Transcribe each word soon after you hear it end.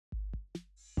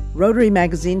Rotary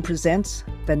magazine presents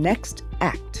The Next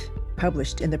Act,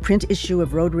 published in the print issue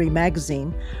of Rotary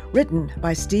magazine, written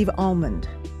by Steve Almond.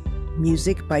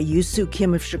 Music by Yoo-Soo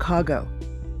Kim of Chicago.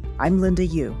 I'm Linda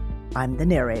Yu. I'm the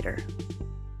narrator.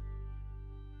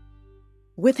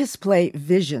 With his play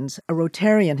Visions, a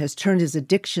Rotarian has turned his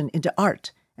addiction into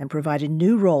art and provided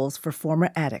new roles for former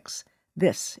addicts.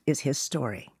 This is his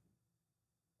story.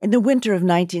 In the winter of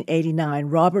 1989,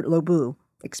 Robert Lo Bue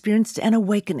experienced an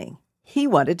awakening. He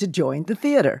wanted to join the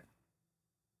theater.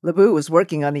 Lo Bue was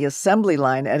working on the assembly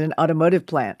line at an automotive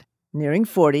plant. Nearing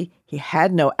 40, he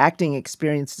had no acting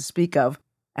experience to speak of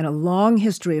and a long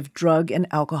history of drug and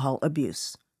alcohol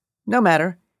abuse. No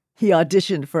matter, he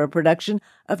auditioned for a production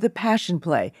of The Passion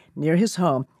Play near his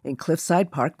home in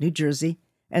Cliffside Park, New Jersey,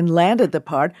 and landed the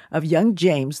part of young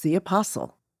James the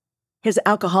Apostle. His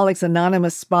Alcoholics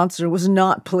Anonymous sponsor was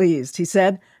not pleased. He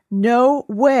said, "No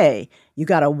way. You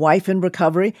got a wife in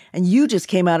recovery, and you just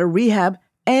came out of rehab,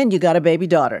 and you got a baby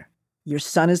daughter. Your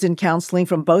son is in counseling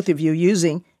from both of you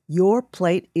using. Your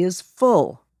plate is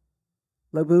full."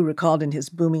 Lo Bue recalled in his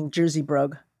booming Jersey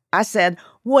brogue, "I said,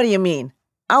 'What do you mean?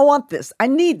 I want this. I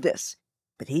need this.'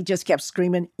 But he just kept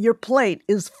screaming, 'Your plate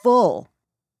is full.'"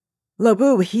 Lo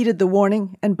Bue heeded the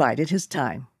warning and bided his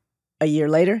time. A year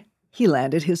later, he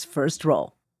landed his first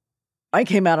role. "I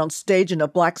came out on stage in a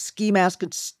black ski mask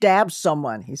and stabbed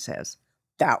someone," he says.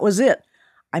 "That was it.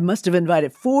 I must have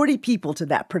invited 40 people to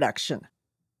that production."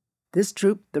 This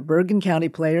troupe, the Bergen County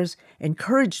Players,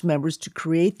 encouraged members to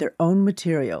create their own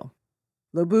material.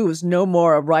 Lo Bue was no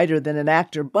more a writer than an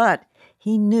actor, but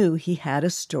he knew he had a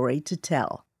story to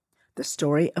tell. The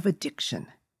story of addiction.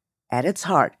 At its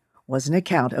heart was an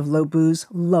account of Lo Bue's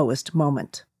lowest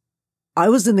moment. "I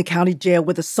was in the county jail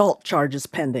with assault charges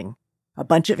pending. A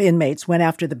bunch of inmates went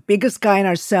after the biggest guy in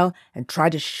our cell and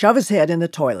tried to shove his head in the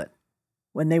toilet.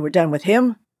 When they were done with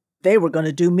him, they were going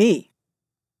to do me."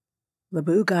 Lo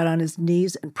Bue got on his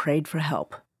knees and prayed for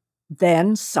help.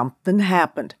 Then something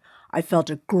happened. I felt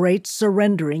a great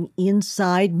surrendering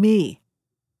inside me.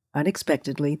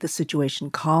 Unexpectedly, the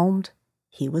situation calmed.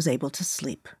 He was able to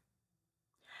sleep.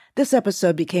 This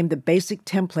episode became the basic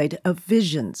template of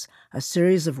Visions, a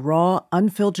series of raw,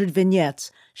 unfiltered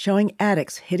vignettes showing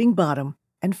addicts hitting bottom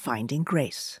and finding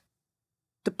grace.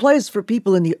 "The play is for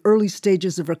people in the early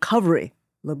stages of recovery,"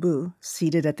 Lo Bue,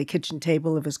 seated at the kitchen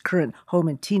table of his current home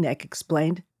in Teaneck,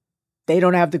 explained. "They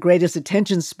don't have the greatest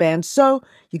attention span, so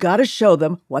you gotta show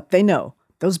them what they know.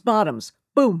 Those bottoms.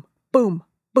 Boom, boom,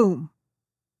 boom."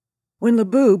 When Lo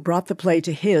Bue brought the play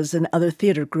to his and other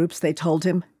theater groups, they told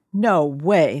him, "No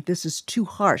way, this is too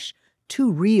harsh, too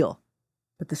real."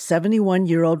 But the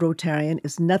 71-year-old Rotarian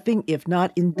is nothing if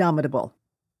not indomitable.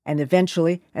 And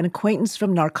eventually, an acquaintance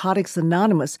from Narcotics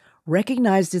Anonymous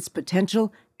recognized its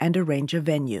potential and arranged a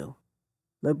venue.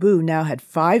 Lo Bue now had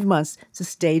 5 months to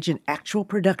stage an actual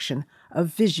production of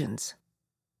Visions.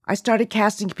 "I started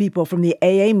casting people from the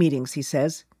AA meetings," he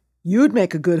says. "You'd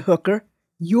make a good hooker.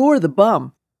 You're the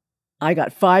bum. I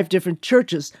got 5 different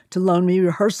churches to loan me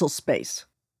rehearsal space."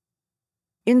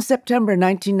 In September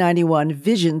 1991,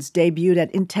 Visions debuted at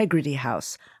Integrity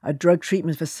House, a drug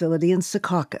treatment facility in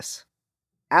Secaucus.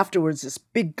 "Afterwards, this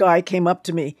big guy came up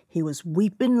to me. He was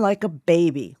weeping like a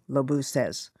baby," Lo Bue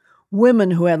says.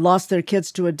 "Women who had lost their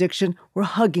kids to addiction were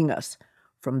hugging us.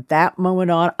 From that moment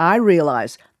on, I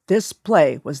realized this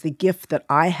play was the gift that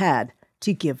I had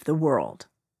to give the world."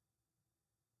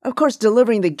 Of course,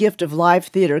 delivering the gift of live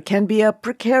theater can be a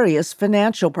precarious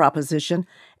financial proposition,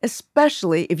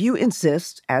 especially if you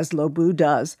insist, as Lo Bue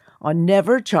does, on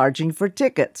never charging for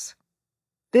tickets.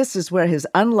 This is where his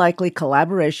unlikely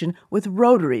collaboration with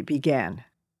Rotary began.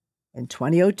 In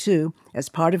 2002, as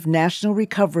part of National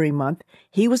Recovery Month,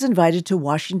 he was invited to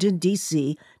Washington,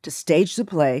 D.C. to stage the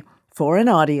play for an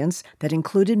audience that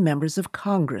included members of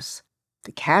Congress.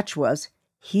 The catch was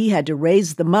he had to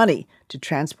raise the money to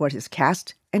transport his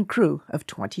cast and crew of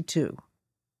 22.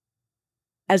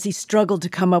 As he struggled to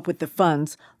come up with the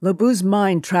funds, Lo Bue's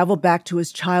mind traveled back to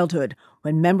his childhood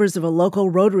when members of a local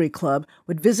Rotary club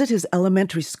would visit his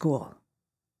elementary school.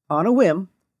 On a whim,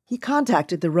 he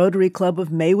contacted the Rotary Club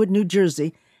of Maywood, New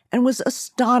Jersey, and was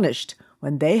astonished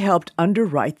when they helped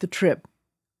underwrite the trip.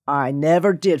 "I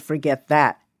never did forget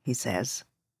that," he says.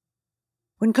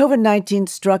 When COVID-19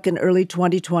 struck in early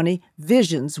 2020,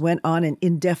 Visions went on an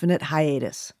indefinite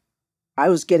hiatus. "I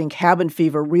was getting cabin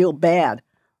fever real bad,"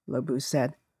 Lo Bue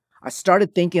said. "I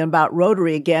started thinking about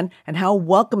Rotary again and how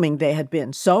welcoming they had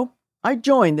been, so I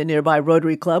joined the nearby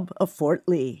Rotary Club of Fort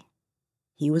Lee."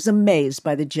 He was amazed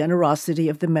by the generosity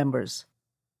of the members.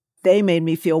 "They made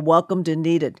me feel welcomed and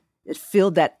needed. It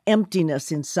filled that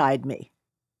emptiness inside me."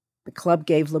 The club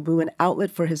gave Lo Bue an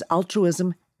outlet for his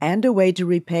altruism and a way to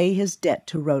repay his debt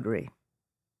to Rotary.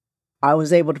 I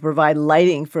was able to provide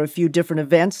lighting for a few different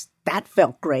events. That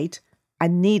felt great. I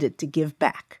needed to give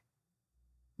back.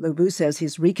 Lo Bue says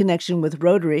his reconnection with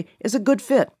Rotary is a good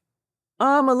fit.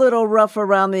 I'm a little rough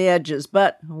around the edges,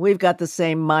 but we've got the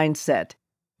same mindset.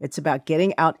 It's about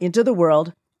getting out into the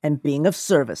world and being of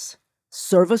service.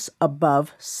 Service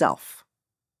above self.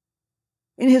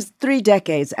 In his 3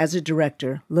 decades as a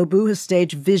director, Lo Bue has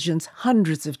staged Visions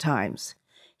hundreds of times.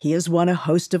 He has won a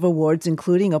host of awards,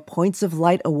 including a Points of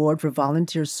Light Award for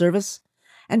volunteer service,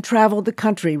 and traveled the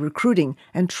country recruiting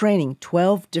and training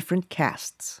 12 different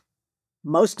casts.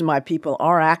 Most of my people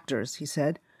are actors, he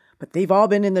said, but they've all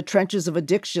been in the trenches of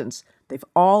addictions. They've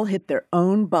all hit their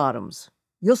own bottoms.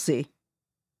 You'll see.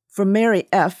 For Mary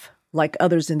F., like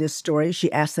others in this story,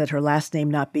 she asked that her last name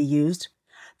not be used.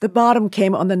 The bottom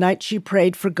came on the night she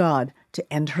prayed for God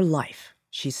to end her life,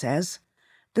 she says.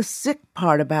 The sick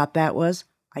part about that was,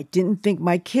 I didn't think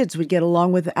my kids would get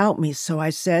along without me, so I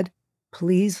said,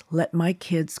 please let my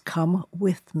kids come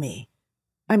with me.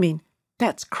 I mean,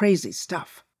 that's crazy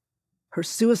stuff. Her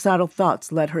suicidal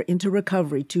thoughts led her into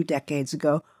recovery 2 decades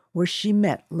ago, where she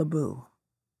met Lo Bue.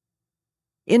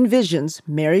 In Visions,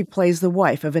 Mary plays the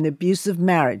wife of an abusive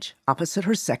marriage opposite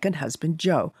her second husband,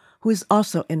 Joe, who is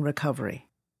also in recovery.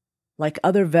 Like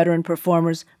other veteran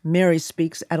performers, Mary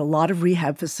speaks at a lot of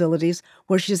rehab facilities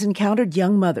where she's encountered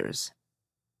young mothers.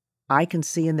 I can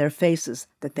see in their faces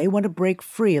that they want to break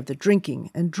free of the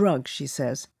drinking and drugs, she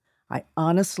says. I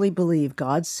honestly believe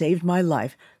God saved my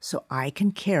life so I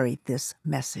can carry this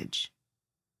message.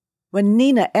 When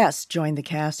Nina S. joined the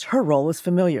cast, her role was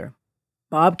familiar.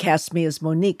 Bob cast me as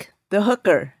Monique, the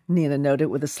hooker, Nina noted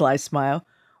with a sly smile,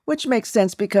 which makes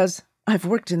sense because I've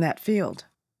worked in that field.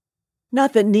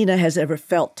 Not that Nina has ever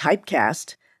felt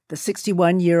typecast. The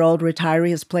 61-year-old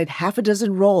retiree has played 6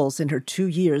 roles in her 2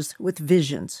 years with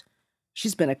Visions.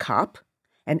 She's been a cop,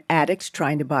 an addict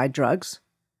trying to buy drugs,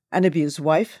 an abused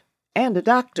wife, and a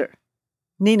doctor.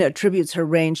 Nina attributes her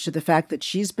range to the fact that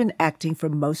she's been acting for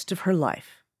most of her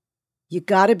life. You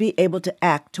gotta be able to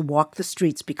act to walk the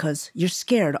streets because you're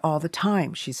scared all the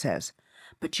time, she says.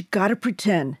 But you gotta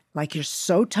pretend like you're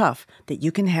so tough that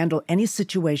you can handle any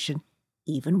situation,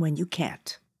 even when you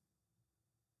can't.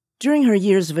 During her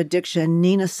years of addiction,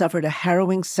 Nina suffered a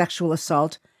harrowing sexual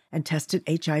assault and tested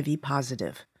HIV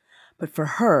positive. But for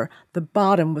her, the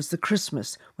bottom was the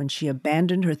Christmas when she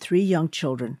abandoned her 3 young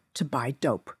children to buy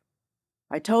dope.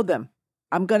 I told them,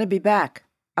 I'm going to be back.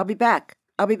 I'll be back.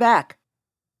 I'll be back.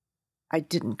 I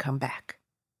didn't come back.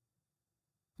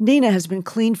 Nina has been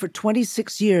clean for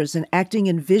 26 years, and acting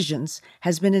in Visions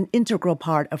has been an integral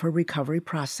part of her recovery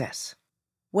process.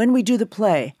 When we do the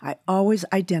play, I always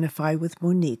identify with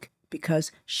Monique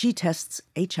because she tests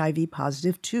HIV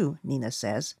positive too, Nina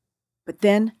says. But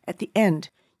then, at the end,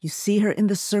 you see her in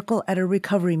the circle at a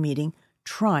recovery meeting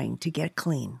trying to get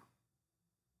clean.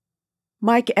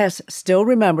 Mike S. still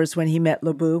remembers when he met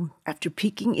Lo Bue after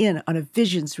peeking in on a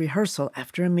Visions rehearsal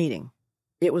after a meeting.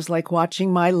 It was like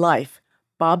watching my life.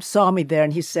 Bob saw me there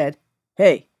and he said,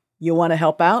 "Hey, you want to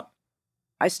help out?"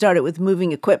 I started with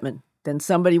moving equipment. Then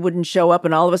somebody wouldn't show up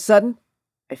and all of a sudden,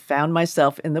 I found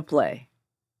myself in the play.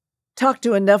 Talk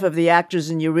to enough of the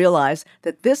actors and you realize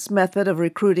that this method of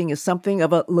recruiting is something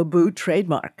of a Lo Bue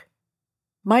trademark.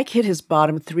 Mike hit his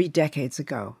bottom 3 decades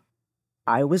ago.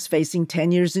 I was facing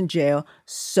 10 years in jail,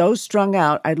 so strung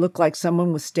out I'd look like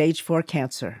someone with stage 4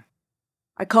 cancer.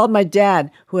 I called my dad,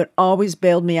 who had always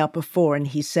bailed me out before, and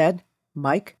he said,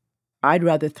 "Mike, I'd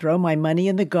rather throw my money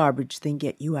in the garbage than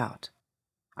get you out."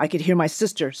 I could hear my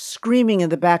sister screaming in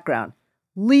the background,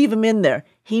 "Leave him in there.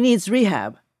 He needs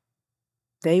rehab."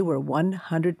 They were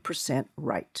 100%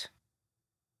 right.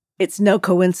 It's no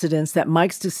coincidence that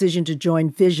Mike's decision to join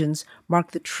Visions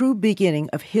marked the true beginning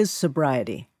of his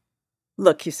sobriety.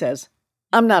 "Look," he says,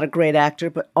 "I'm not a great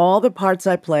actor, but all the parts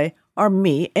I play are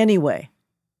me anyway.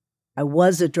 I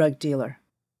was a drug dealer.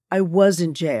 I was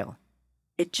in jail.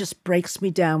 It just breaks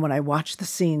me down when I watch the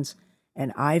scenes,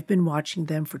 and I've been watching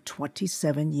them for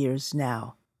 27 years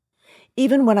now.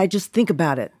 Even when I just think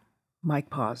about it." Mike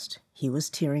paused. He was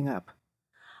tearing up.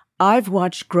 "I've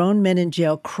watched grown men in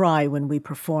jail cry when we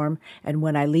perform, and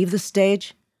when I leave the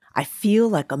stage, I feel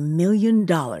like $1 million.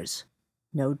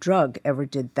 No drug ever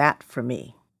did that for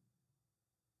me."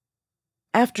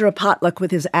 After a potluck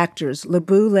with his actors, Lo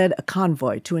Bue led a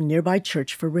convoy to a nearby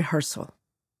church for rehearsal.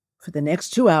 For the next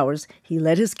 2 hours, he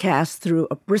led his cast through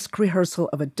a brisk rehearsal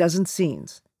of 12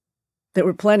 scenes. There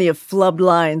were plenty of flubbed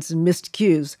lines and missed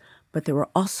cues, but there were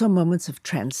also moments of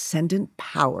transcendent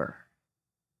power.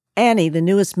 Annie, the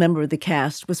newest member of the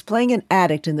cast, was playing an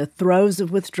addict in the throes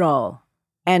of withdrawal.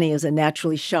 Annie is a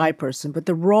naturally shy person, but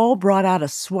the role brought out a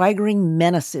swaggering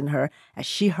menace in her as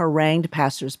she harangued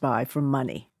passersby for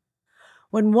money.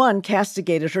 When one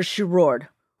castigated her, she roared,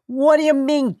 "What do you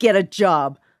mean, get a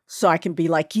job? So I can be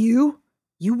like you?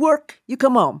 You work, you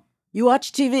come home, you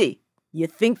watch TV. You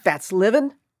think that's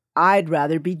living? I'd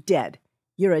rather be dead.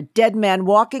 You're a dead man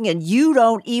walking and you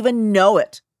don't even know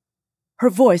it." Her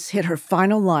voice hit her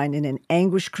final line in an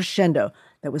anguished crescendo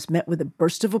that was met with a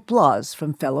burst of applause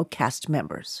from fellow cast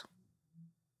members.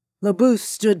 Lo Bue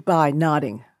stood by,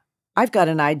 nodding. "I've got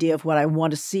an idea of what I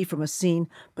want to see from a scene,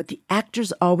 but the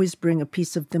actors always bring a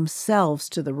piece of themselves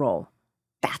to the role.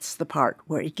 That's the part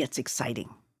where it gets exciting."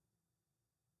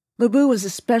 Lo Bue was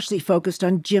especially focused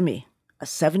on Jimmy, a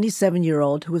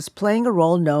 77-year-old who was playing a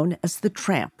role known as the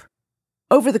Tramp.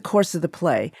 Over the course of the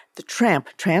play, the Tramp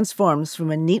transforms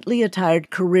from a neatly attired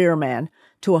career man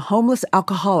to a homeless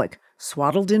alcoholic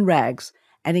swaddled in rags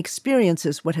and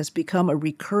experiences what has become a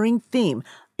recurring theme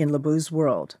in Lo Bue's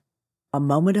world, a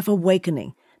moment of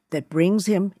awakening that brings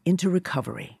him into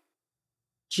recovery.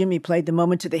 Jimmy played the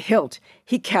moment to the hilt.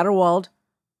 He caterwauled,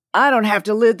 "I don't have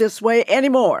to live this way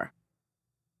anymore."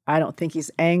 "I don't think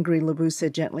he's angry," Lo Bue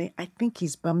said gently. "I think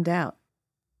he's bummed out."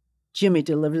 Jimmy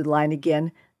delivered the line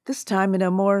again, this time in a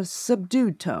more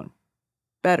subdued tone.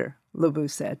 "Better," Lo Bue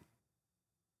said.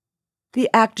 The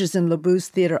actors in Lo Bue's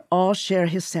theater all share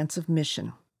his sense of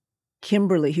mission.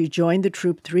 Kimberly, who joined the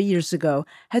troupe 3 years ago,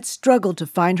 had struggled to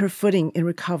find her footing in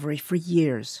recovery for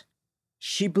years.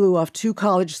 She blew off 2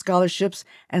 college scholarships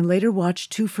and later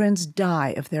watched 2 friends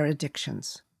die of their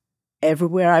addictions.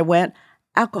 "Everywhere I went,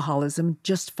 alcoholism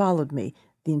just followed me,"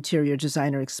 the interior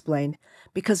designer explained,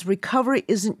 because recovery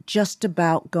isn't just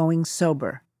about going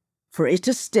sober. For it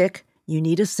to stick, you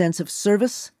need a sense of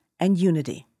service and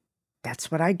unity.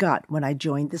 That's what I got when I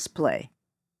joined this play.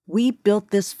 We built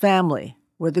this family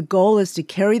where the goal is to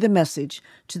carry the message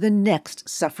to the next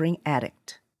suffering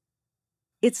addict.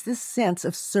 It's this sense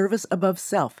of service above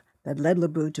self that led Lo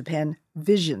Bue to pen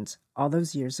Visions all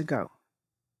those years ago.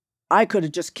 "I could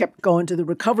have just kept going to the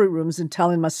recovery rooms and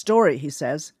telling my story," he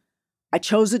says. "I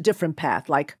chose a different path.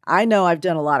 I know I've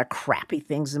done a lot of crappy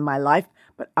things in my life,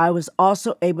 but I was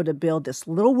also able to build this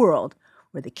little world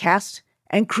where the cast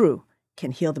and crew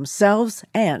can heal themselves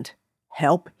and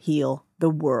help heal the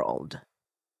world."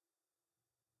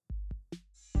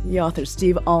 The author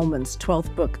Steve Almond's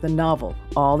 12th book, the novel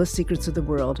All the Secrets of the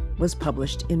World, was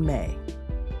published in May.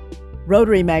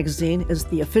 Rotary magazine is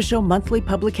the official monthly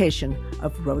publication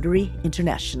of Rotary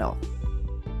International.